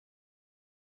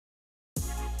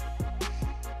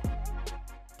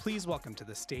Please welcome to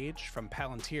the stage from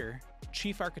Palantir,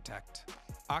 Chief Architect,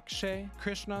 Akshay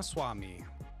Krishnaswamy.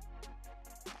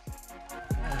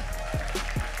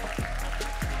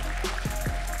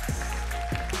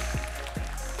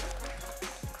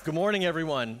 Good morning,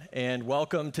 everyone, and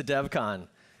welcome to DevCon.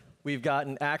 We've got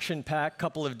an action-packed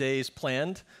couple of days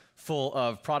planned, full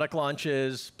of product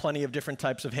launches, plenty of different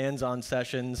types of hands-on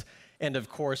sessions, and of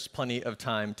course, plenty of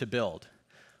time to build.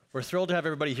 We're thrilled to have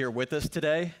everybody here with us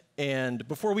today. And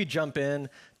before we jump in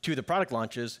to the product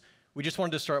launches, we just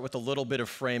wanted to start with a little bit of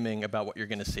framing about what you're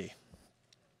going to see.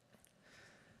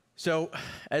 So,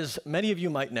 as many of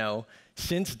you might know,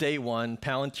 since day one,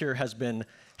 Palantir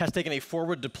has taken a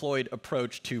forward-deployed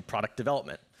approach to product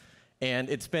development. And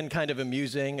it's been kind of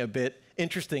amusing, a bit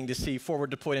interesting to see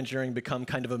forward-deployed engineering become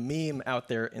kind of a meme out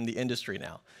there in the industry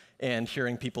now, and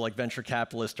hearing people like venture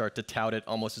capitalists start to tout it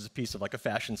almost as a piece of like a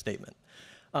fashion statement.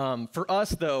 For us,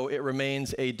 though, it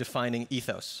remains a defining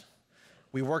ethos.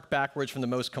 We work backwards from the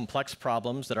most complex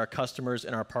problems that our customers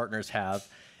and our partners have,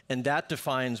 and that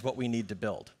defines what we need to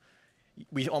build.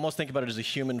 We almost think about it as a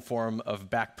human form of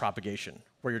back propagation,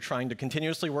 where you're trying to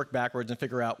continuously work backwards and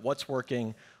figure out what's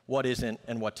working, what isn't,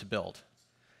 and what to build.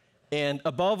 And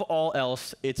above all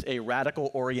else, it's a radical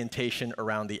orientation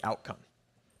around the outcome,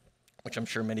 which I'm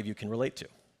sure many of you can relate to.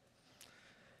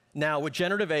 Now, with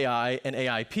generative AI and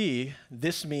AIP,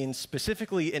 this means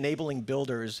specifically enabling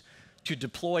builders to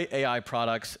deploy AI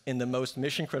products in the most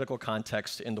mission-critical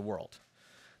contexts in the world.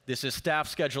 This is staff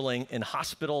scheduling in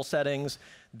hospital settings.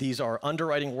 These are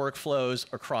underwriting workflows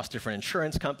across different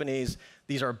insurance companies.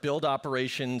 These are build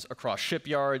operations across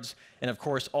shipyards, and of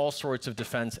course, all sorts of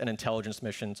defense and intelligence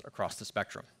missions across the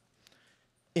spectrum.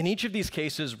 In each of these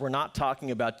cases, we're not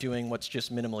talking about doing what's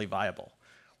just minimally viable.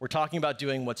 We're talking about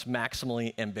doing what's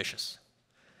maximally ambitious.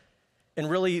 And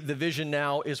really, the vision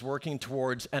now is working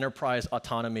towards enterprise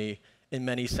autonomy in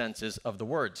many senses of the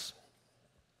words.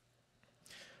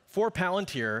 For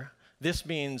Palantir, this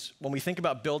means when we think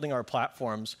about building our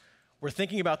platforms, we're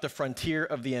thinking about the frontier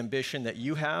of the ambition that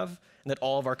you have and that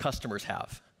all of our customers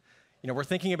have. We're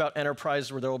thinking about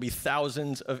enterprises where there will be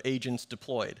thousands of agents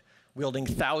deployed, wielding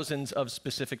thousands of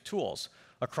specific tools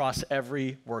across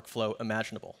every workflow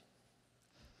imaginable.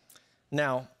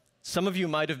 Now, some of you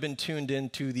might have been tuned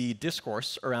into the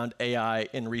discourse around AI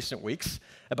in recent weeks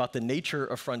about the nature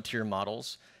of frontier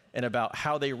models and about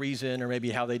how they reason or maybe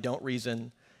how they don't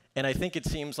reason. And I think it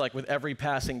seems like with every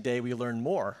passing day, we learn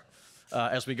more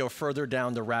as we go further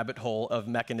down the rabbit hole of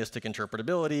mechanistic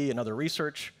interpretability and other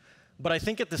research. But I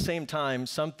think at the same time,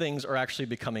 some things are actually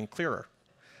becoming clearer,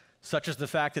 such as the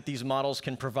fact that these models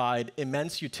can provide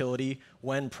immense utility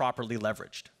when properly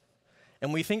leveraged.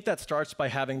 And we think that starts by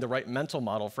having the right mental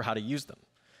model for how to use them.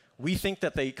 We think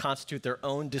that they constitute their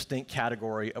own distinct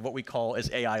category of what we call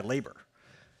as AI labor.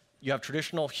 You have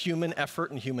traditional human effort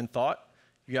and human thought.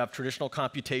 You have traditional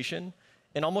computation.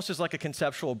 And almost as like a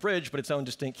conceptual bridge, but its own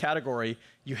distinct category,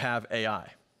 you have AI.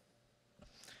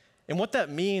 And what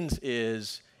that means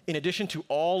is, in addition to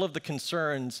all of the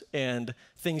concerns and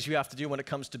things you have to do when it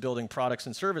comes to building products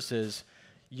and services,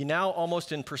 you now,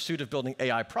 almost in pursuit of building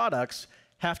AI products,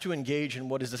 have to engage in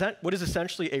what is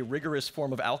essentially a rigorous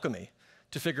form of alchemy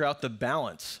to figure out the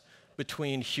balance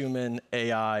between human,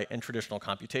 AI, and traditional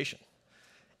computation.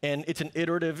 And it's an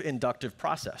iterative, inductive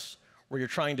process where you're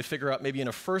trying to figure out, maybe in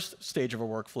a first stage of a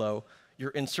workflow, you're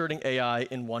inserting AI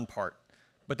in one part.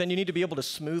 But then you need to be able to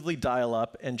smoothly dial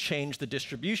up and change the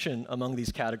distribution among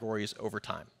these categories over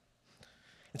time.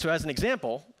 And so as an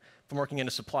example, if I'm working in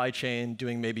a supply chain,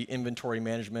 doing maybe inventory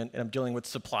management, and I'm dealing with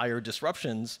supplier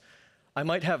disruptions, I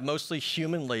might have mostly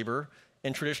human labor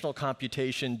and traditional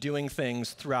computation doing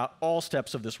things throughout all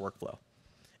steps of this workflow.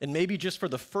 And maybe just for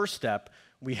the first step,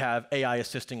 we have AI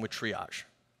assisting with triage.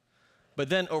 But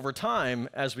then over time,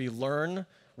 as we learn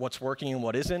what's working and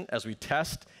what isn't, as we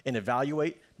test and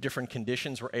evaluate different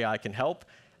conditions where AI can help,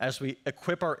 as we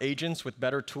equip our agents with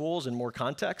better tools and more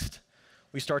context,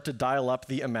 we start to dial up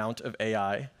the amount of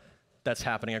AI that's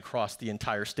happening across the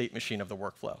entire state machine of the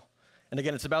workflow. And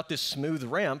again, it's about this smooth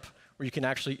ramp where you can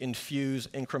actually infuse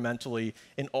incrementally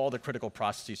in all the critical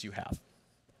processes you have.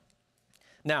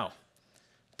 Now,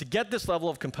 to get this level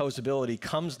of composability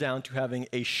comes down to having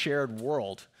a shared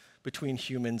world between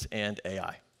humans and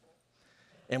AI.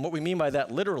 And what we mean by that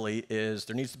literally is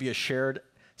there needs to be a shared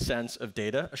sense of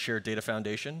data, a shared data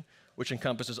foundation, which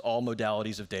encompasses all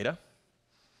modalities of data.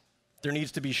 There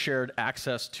needs to be shared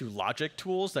access to logic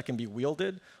tools that can be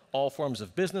wielded, all forms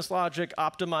of business logic,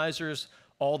 optimizers,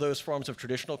 all those forms of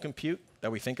traditional compute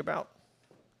that we think about.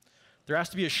 There has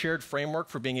to be a shared framework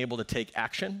for being able to take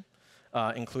action,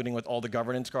 including with all the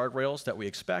governance guardrails that we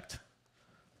expect.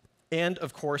 And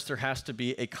of course, there has to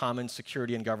be a common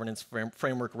security and governance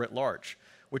framework writ large,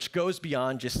 which goes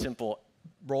beyond just simple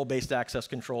role-based access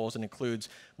controls and includes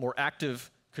more active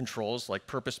controls like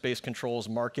purpose-based controls,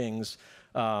 markings,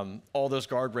 all those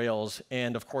guardrails,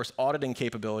 and of course, auditing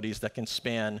capabilities that can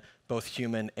span both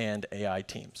human and AI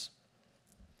teams.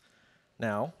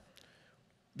 Now,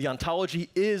 the ontology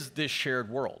is this shared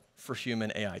world for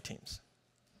human AI teams.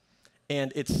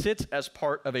 And it sits as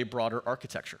part of a broader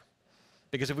architecture.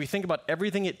 Because if we think about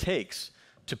everything it takes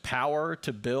to power,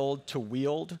 to build, to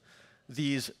wield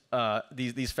these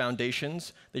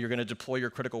foundations that you're going to deploy your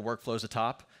critical workflows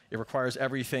atop, it requires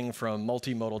everything from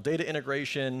multimodal data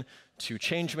integration to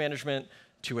change management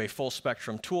to a full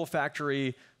spectrum tool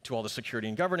factory to all the security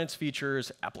and governance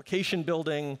features, application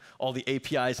building, all the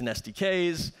APIs and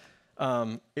SDKs.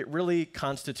 It really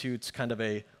constitutes kind of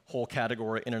a whole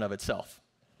category in and of itself.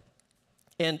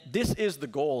 And this is the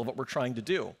goal of what we're trying to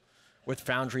do with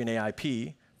Foundry and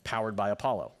AIP powered by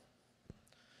Apollo.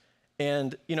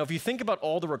 And if you think about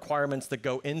all the requirements that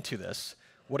go into this,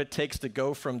 what it takes to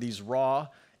go from these raw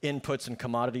inputs and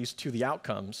commodities to the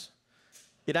outcomes,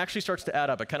 it actually starts to add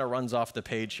up. It kind of runs off the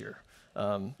page here,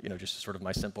 just sort of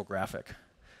my simple graphic.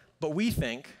 But we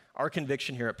think, our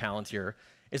conviction here at Palantir,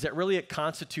 is that really it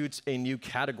constitutes a new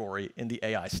category in the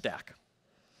AI stack.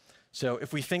 So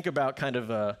if we think about kind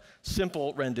of a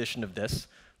simple rendition of this,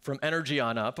 from energy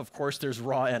on up, of course, there's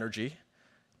raw energy.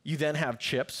 You then have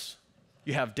chips.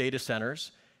 You have data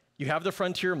centers. You have the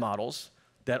frontier models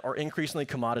that are increasingly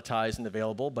commoditized and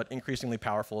available, but increasingly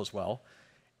powerful as well.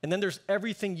 And then there's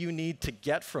everything you need to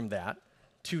get from that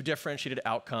to differentiated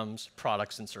outcomes,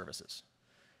 products, and services.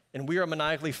 And we are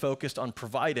maniacally focused on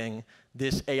providing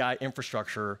this AI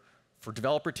infrastructure for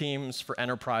developer teams, for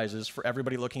enterprises, for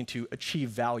everybody looking to achieve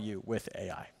value with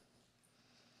AI.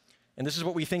 And this is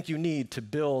what we think you need to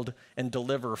build and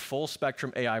deliver full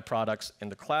spectrum AI products in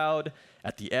the cloud,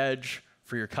 at the edge,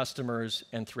 for your customers,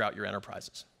 and throughout your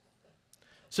enterprises.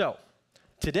 So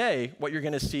today, what you're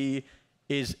going to see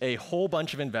is a whole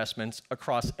bunch of investments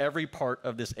across every part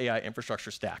of this AI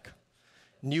infrastructure stack.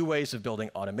 New ways of building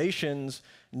automations,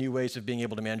 new ways of being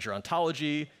able to manage your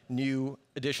ontology, new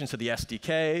additions to the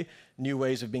SDK, new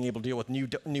ways of being able to deal with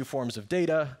new forms of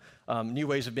data, new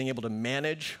ways of being able to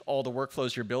manage all the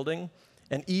workflows you're building,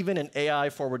 and even an AI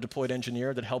forward deployed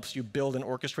engineer that helps you build and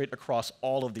orchestrate across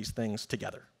all of these things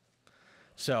together.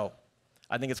 So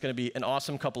I think it's going to be an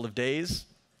awesome couple of days.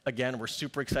 Again, we're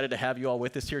super excited to have you all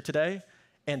with us here today.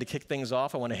 And to kick things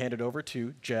off, I want to hand it over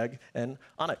to Jeg and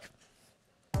Anik.